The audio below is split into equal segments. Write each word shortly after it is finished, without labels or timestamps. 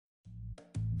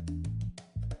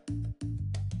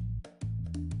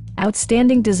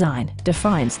Outstanding design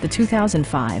defines the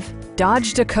 2005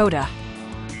 Dodge Dakota.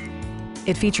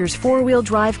 It features four-wheel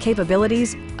drive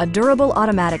capabilities, a durable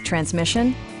automatic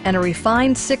transmission, and a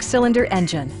refined six-cylinder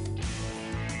engine.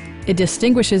 It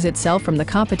distinguishes itself from the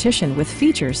competition with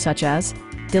features such as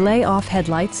delay-off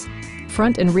headlights,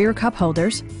 front and rear cup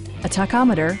holders, a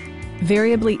tachometer,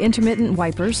 variably intermittent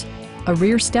wipers, a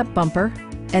rear step bumper,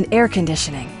 and air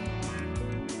conditioning.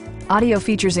 Audio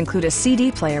features include a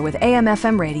CD player with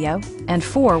AM/FM radio and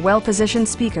 4 well-positioned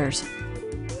speakers.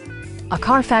 A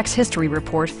Carfax history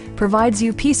report provides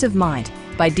you peace of mind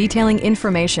by detailing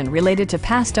information related to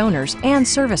past owners and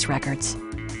service records.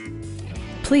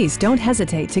 Please don't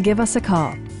hesitate to give us a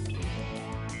call.